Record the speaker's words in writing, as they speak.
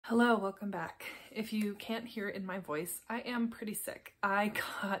Hello, welcome back. If you can't hear it in my voice, I am pretty sick. I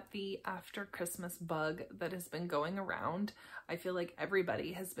got the after Christmas bug that has been going around. I feel like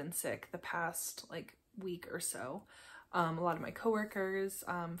everybody has been sick the past week or so. A lot of my coworkers,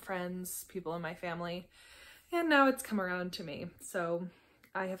 friends, people in my family, and now it's come around to me. So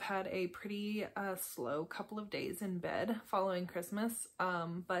I have had a pretty slow couple of days in bed following Christmas,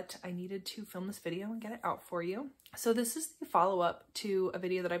 but I needed to film this video and get it out for you. So this is the follow-up to a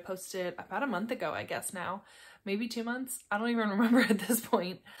video that I posted about a month ago, I guess now. Maybe 2 months? I don't even remember at this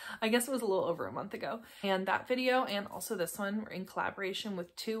point. I guess it was a little over a month ago. And that video and also this one were in collaboration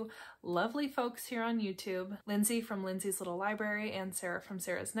with two lovely folks here on YouTube, Lindsay from Lindsay's Little Library and Sarah from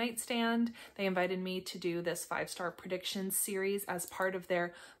Sarah's Nightstand. They invited me to do this 5-star predictions series as part of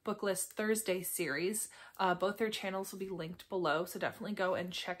their Book List Thursday series. Both their channels will be linked below, so definitely go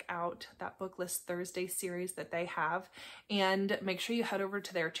and check out that Book List Thursday series that they have. And make sure you head over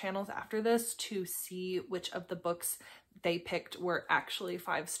to their channels after this to see which of the books they picked were actually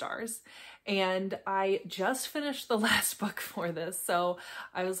 5 stars. And I just finished the last book for this, so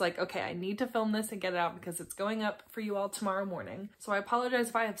I was like, okay, I need to film this and get it out because it's going up for you all tomorrow morning. So I apologize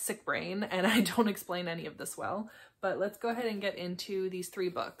if I have sick brain and I don't explain any of this well, but let's go ahead and get into these 3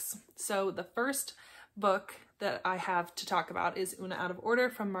 books. So the first book that I have to talk about is Una Out of Order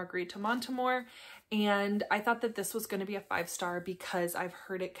from Margarita Montemor, and I thought that this was going to be a 5-star because I've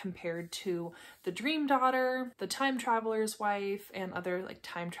heard it compared to The Dream Daughter, The Time Traveler's Wife, and other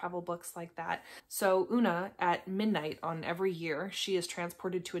time travel books like that. So Una, at midnight on every year, she is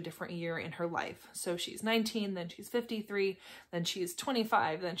transported to a different year in her life. So she's 19, then she's 53, then she's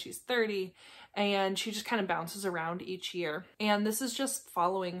 25, then she's 30, and she just kind of bounces around each year. And this is just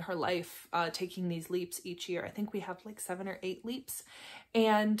following her life, taking these leaps each year. I think we have 7 or 8 leaps.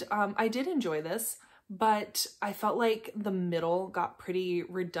 And I did enjoy this, but I felt like the middle got pretty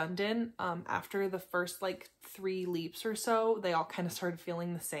redundant. After the first 3 leaps or so, they all kind of started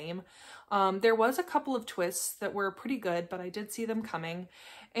feeling the same. There was a couple of twists that were pretty good, but I did see them coming.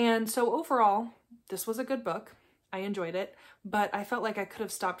 And so overall, this was a good book. I enjoyed it, but I felt like I could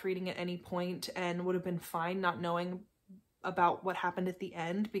have stopped reading at any point and would have been fine not knowing about what happened at the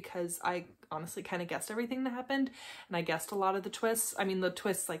end, because I honestly kind of guessed everything that happened and I guessed a lot of the twists. I mean, the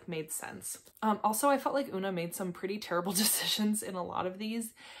twists made sense. Also, I felt like Una made some pretty terrible decisions in a lot of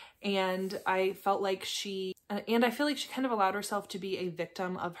these, and I felt like I feel like she kind of allowed herself to be a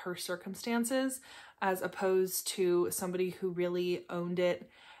victim of her circumstances as opposed to somebody who really owned it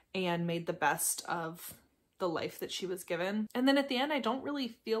and made the best of the life that she was given. And then at the end, I don't really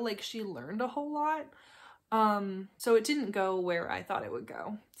feel like she learned a whole lot. So it didn't go where I thought it would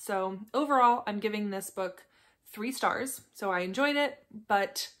go. So overall, I'm giving this book 3 stars. So I enjoyed it,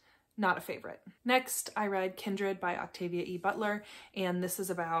 but not a favorite. Next, I read Kindred by Octavia E. Butler, and this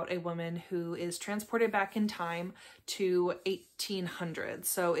is about a woman who is transported back in time to 1800.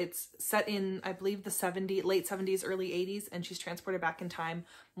 So it's set in, I believe, the late 70s, early 80s, and she's transported back in time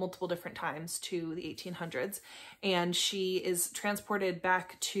multiple different times to the 1800s. And she is transported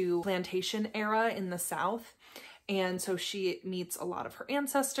back to plantation era in the South. And so she meets a lot of her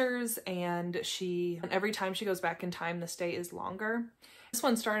ancestors, and every time she goes back in time, the stay is longer. This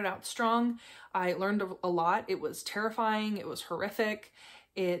one started out strong. I learned a lot. It was terrifying. It was horrific.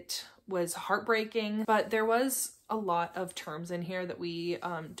 It was heartbreaking, but there was a lot of terms in here that we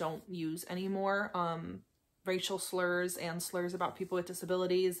don't use anymore. Racial slurs and slurs about people with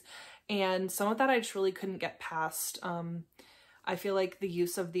disabilities. And some of that I just really couldn't get past. I feel like the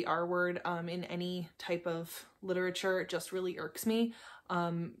use of the R word in any type of literature just really irks me.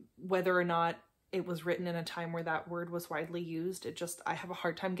 Whether or not it was written in a time where that word was widely used, I have a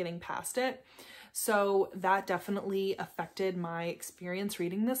hard time getting past it. So that definitely affected my experience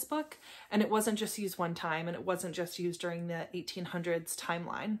reading this book. And it wasn't just used one time, and it wasn't just used during the 1800s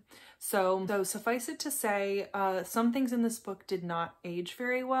timeline. So suffice it to say, some things in this book did not age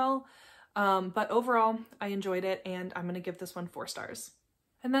very well. But overall, I enjoyed it, and I'm going to give this one 4 stars.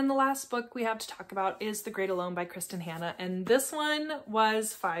 And then the last book we have to talk about is The Great Alone by Kristen Hanna, and this one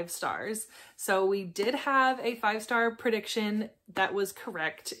was 5 stars. So we did have a 5-star prediction that was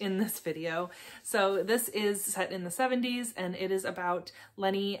correct in this video. So this is set in the 70s, and it is about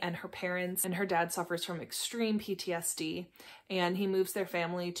Lenny and her parents, and her dad suffers from extreme PTSD, and he moves their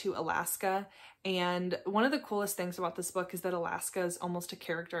family to Alaska. And one of the coolest things about this book is that Alaska is almost a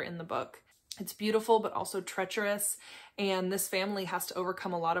character in the book. It's beautiful, but also treacherous, and this family has to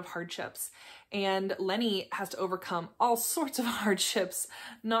overcome a lot of hardships. And Lenny has to overcome all sorts of hardships,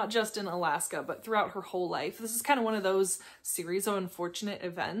 not just in Alaska, but throughout her whole life. This is kind of one of those series of unfortunate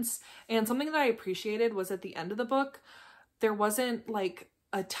events. And something that I appreciated was at the end of the book, there wasn't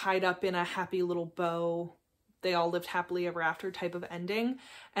a tied up in a happy little bow, they all lived happily ever after type of ending.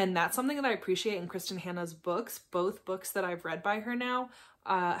 And that's something that I appreciate in Kristen Hanna's books. Both books that I've read by her now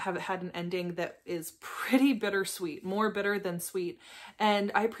have had an ending that is pretty bittersweet, more bitter than sweet.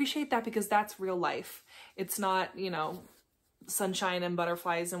 And I appreciate that because that's real life. It's not, you know, sunshine and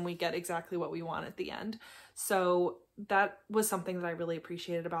butterflies and we get exactly what we want at the end. So that was something that I really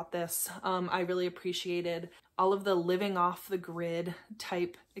appreciated about this. I really appreciated all of the living off the grid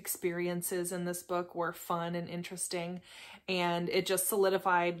type experiences in this book were fun and interesting. And it just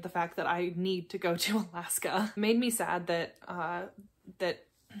solidified the fact that I need to go to Alaska. It made me sad that,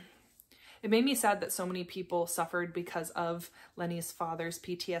 it made me sad that so many people suffered because of Lenny's father's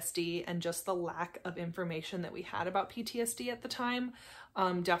PTSD and just the lack of information that we had about PTSD at the time.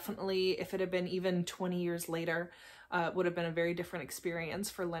 Definitely, if it had been even 20 years later, would have been a very different experience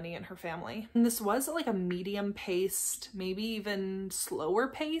for Lenny and her family. And this was like a medium-paced, maybe even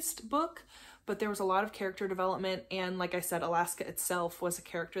slower-paced book, but there was a lot of character development, and like I said, Alaska itself was a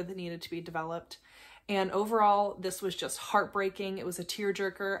character that needed to be developed. And overall, this was just heartbreaking. It was a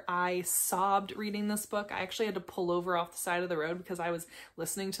tearjerker. I sobbed reading this book. I actually had to pull over off the side of the road because I was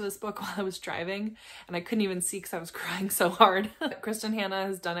listening to this book while I was driving, and I couldn't even see because I was crying so hard. Kristen Hanna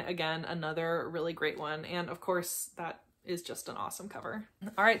has done it again, another really great one. And of course, that is just an awesome cover.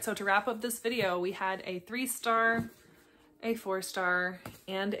 All right, so to wrap up this video, we had a 3-star, a 4-star,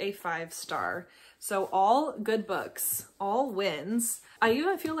 and a 5-star. So all good books, all wins. I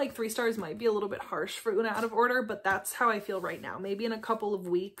even feel like 3 stars might be a little bit harsh for Una Out of Order, but that's how I feel right now. Maybe in a couple of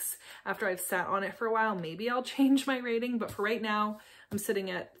weeks after I've sat on it for a while, maybe I'll change my rating, but for right now, I'm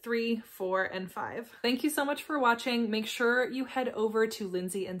sitting at 3, 4, and 5. Thank you so much for watching. Make sure you head over to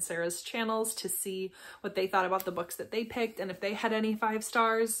Lindsay and Sarah's channels to see what they thought about the books that they picked, and if they had any 5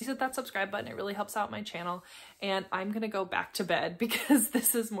 stars. Hit that subscribe button, it really helps out my channel. And I'm gonna go back to bed because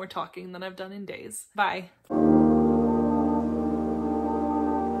this is more talking than I've done in days. Bye.